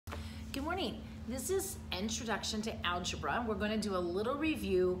Good morning. This is Introduction to Algebra. We're going to do a little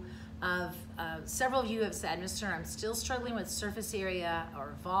review of, several of you have said, Mr. I'm still struggling with surface area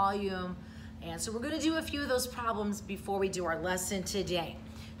or volume. And so we're going to do a few of those problems before we do our lesson today.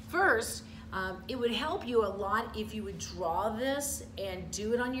 First, it would help you a lot if you would draw this and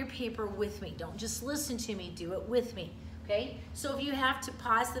do it on your paper with me. Don't just listen to me, do it with me, okay? So if you have to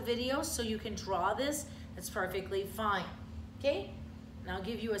pause the video so you can draw this, that's perfectly fine, okay? And I'll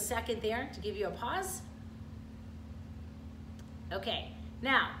give you a second there to give you a pause. Okay,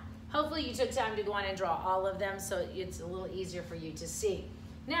 now, hopefully you took time to go on and draw all of them so it's a little easier for you to see.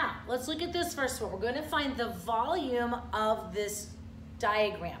 Now, let's look at this first one. We're going to find the volume of this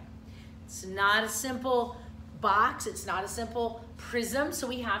diagram. It's not a simple box, it's not a simple prism, so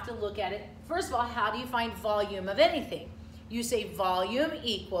we have to look at it. First of all, how do you find volume of anything? You say volume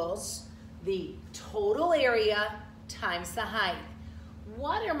equals the total area times the height.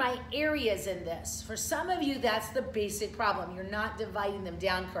 What are my areas in this? For some of you, that's the basic problem. You're not dividing them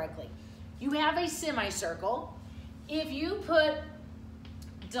down correctly. You have a semicircle. If you put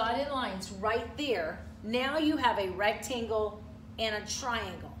dotted lines right there, now you have a rectangle and a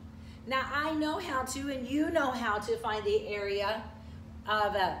triangle. Now I know how to, and you know how to find the area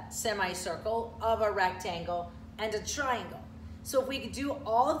of a semicircle, of a rectangle, and a triangle. So if we could do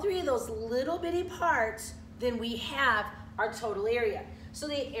all three of those little bitty parts, then we have our total area. So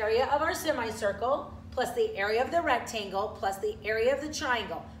the area of our semicircle plus the area of the rectangle plus the area of the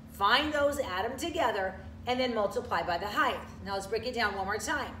triangle. Find those, add them together, and then multiply by the height. Now let's break it down one more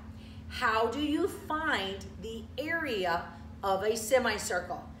time. How do you find the area of a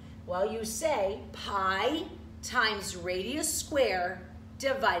semicircle? Well, you say pi times radius squared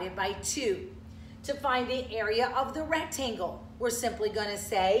divided by 2. To find the area of the rectangle, we're simply going to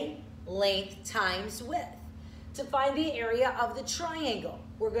say length times width. To find the area of the triangle,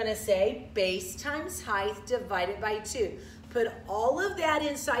 we're going to say base times height divided by 2. Put all of that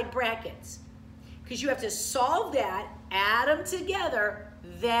inside brackets because you have to solve that, add them together,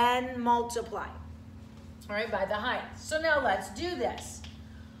 then multiply. All right, by the height. So now let's do this.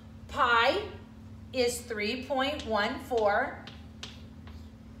 Pi is 3.14.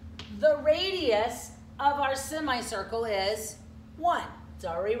 The radius of our semicircle is 1. It's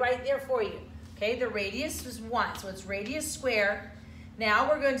already right there for you. Okay, the radius is 1, so it's radius squared. Now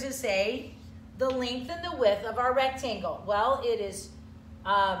we're going to say the length and the width of our rectangle. Well, it is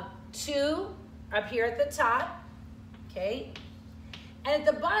 2 up here at the top, okay? And at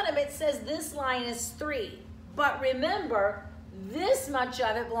the bottom it says this line is 3. But remember, this much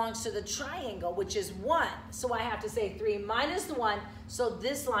of it belongs to the triangle, which is 1. So I have to say 3 minus the 1, so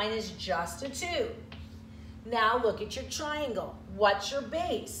this line is just a 2. Now look at your triangle. What's your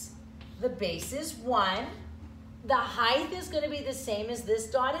base? The base is 1. The height is going to be the same as this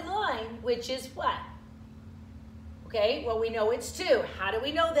dotted line, which is what? Okay, well, we know it's 2. How do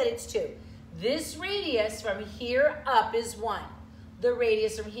we know that it's 2? This radius from here up is 1. The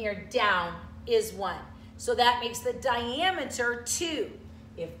radius from here down is 1. So that makes the diameter 2.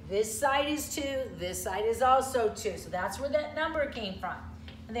 If this side is 2, this side is also 2. So that's where that number came from.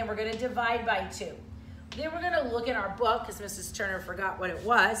 And then we're going to divide by 2. Then we're going to look in our book, because Mrs. Turner forgot what it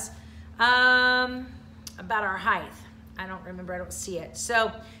was, about our height. I don't remember, I don't see it.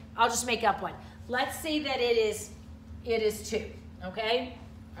 So I'll just make up one. Let's say that it is 2, okay?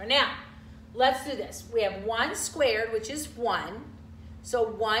 All right, now, let's do this. We have 1 squared, which is 1. So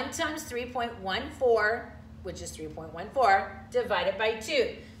 1 times 3.14, which is 3.14, divided by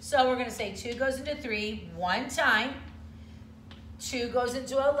 2. So we're going to say 2 goes into 3 one time. 2 goes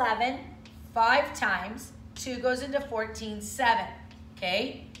into 11 5 times. 2 goes into 14 7.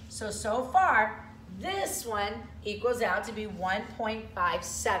 Okay? So far, this one equals out to be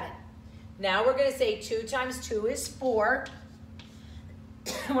 1.57. Now we're going to say 2 times 2 is 4.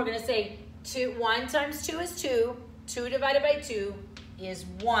 We're going to say 1 times 2 is 2. 2 divided by 2 is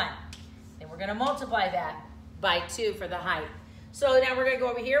 1. And we're going to multiply that by 2 for the height. So now we're going to go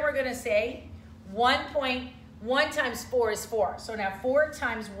over here. We're going to say 1 times 4 is 4. So now 4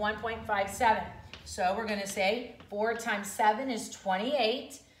 times 1.57. So we're going to say 4 times 7 is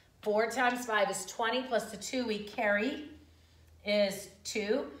 28. 4 times 5 is 20 plus the 2 we carry is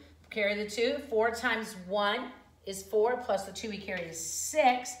 2. Carry the 2. 4 times 1 is 4 plus the 2 we carry is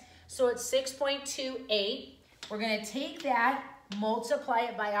 6. So it's 6.28. We're going to take that, multiply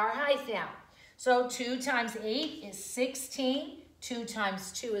it by our height now. So 2 times 8 is 16. 2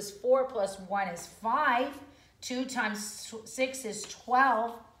 times 2 is 4 plus 1 is 5. 2 times 6 is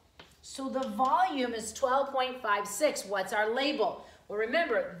 12. So the volume is 12.56. What's our label? Well,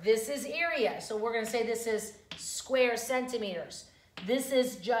 remember, this is area. So we're going to say this is square centimeters. This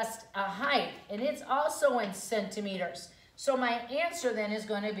is just a height, and it's also in centimeters. So my answer then is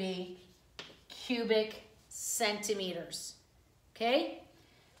going to be cubic centimeters, okay?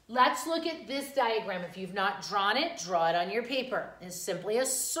 Let's look at this diagram. If you've not drawn it, draw it on your paper. It's simply a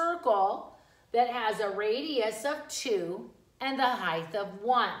circle that has a radius of 2 and the height of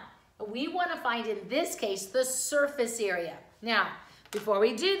 1. We want to find, in this case, the surface area. Now, before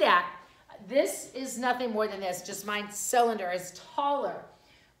we do that, this is nothing more than this, just my cylinder is taller.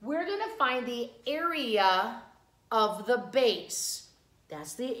 We're going to find the area of the base.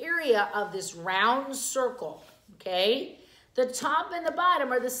 That's the area of this round circle, okay? The top and the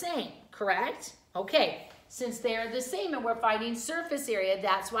bottom are the same, correct? Okay, since they are the same and we're finding surface area,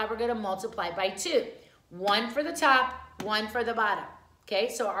 that's why we're going to multiply by 2. 1 for the top, 1 for the bottom. Okay,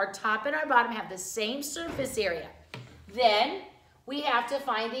 so our top and our bottom have the same surface area. Then we have to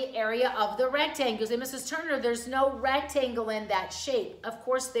find the area of the rectangle. Say, Mrs. Turner, there's no rectangle in that shape. Of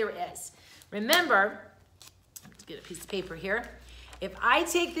course there is. Remember, let's get a piece of paper here. If I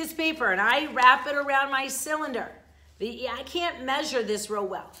take this paper and I wrap it around my cylinder, I can't measure this real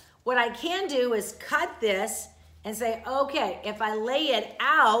well. What I can do is cut this and say, okay, if I lay it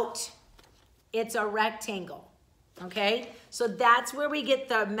out, it's a rectangle. Okay, so that's where we get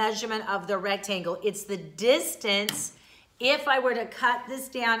the measurement of the rectangle. It's the distance. If I were to cut this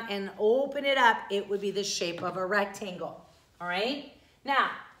down and open it up, it would be the shape of a rectangle. All right,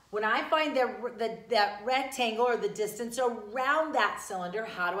 now when I find that rectangle or the distance around that cylinder,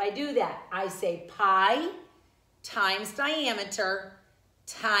 how do I do that? I say pi times diameter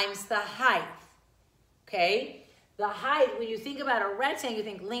times the height. Okay, the height, when you think about a rectangle, you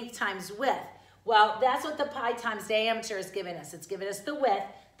think length times width. Well, that's what the pi times diameter is giving us. It's giving us the width.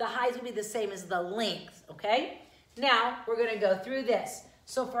 The height will be the same as the length, okay? Now, we're going to go through this.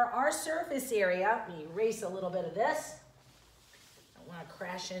 So for our surface area, let me erase a little bit of this. I don't want to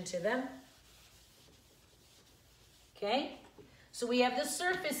crash into them. Okay? So we have the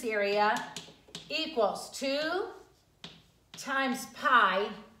surface area equals 2 times pi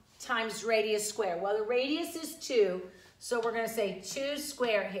times radius squared. Well, the radius is 2, so we're going to say 2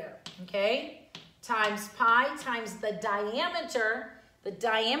 squared here, okay? Times pi times the diameter. The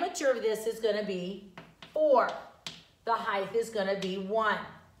diameter of this is going to be 4. The height is going to be 1.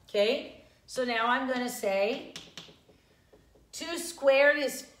 Okay? So now I'm going to say 2 squared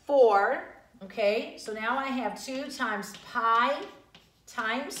is 4. Okay? So now I have 2 times pi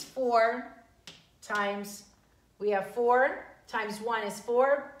times 4 times, we have 4 times 1 is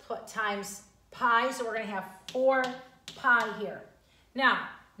 4 times pi. So we're going to have 4 pi here. Now,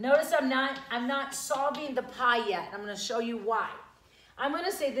 notice I'm not solving the pi yet. I'm going to show you why. I'm going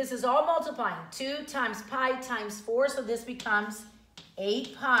to say this is all multiplying. 2 times pi times 4, so this becomes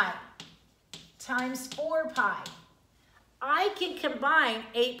 8 pi times 4 pi. I can combine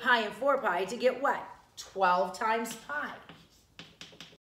 8 pi and 4 pi to get what? 12 times pi.